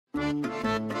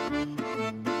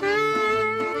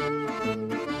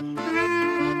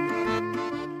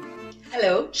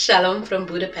Hello, Shalom from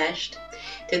Budapest.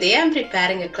 Today I'm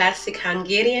preparing a classic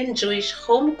Hungarian Jewish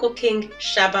home cooking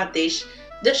Sabbath dish,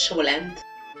 the Cholent.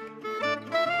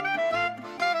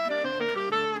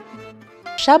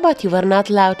 Shabbat you were not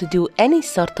allowed to do any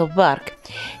sort of work,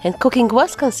 and cooking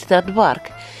was considered work.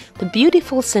 The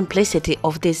beautiful simplicity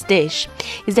of this dish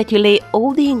is that you lay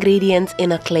all the ingredients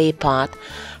in a clay pot: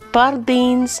 parred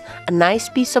beans, a nice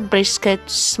piece of brisket,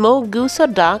 smoked goose or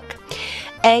duck,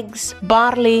 eggs,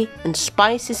 barley and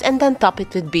spices, and then top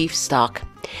it with beef stock.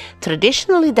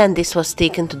 Traditionally then this was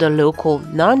taken to the local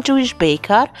non-Jewish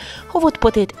baker, who would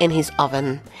put it in his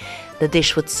oven. The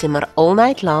dish would simmer all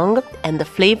night long and the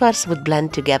flavors would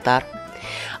blend together.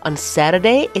 On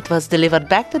Saturday it was delivered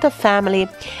back to the family,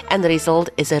 and the result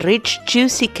is a rich,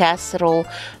 juicy casserole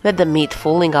with the meat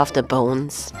falling off the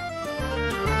bones.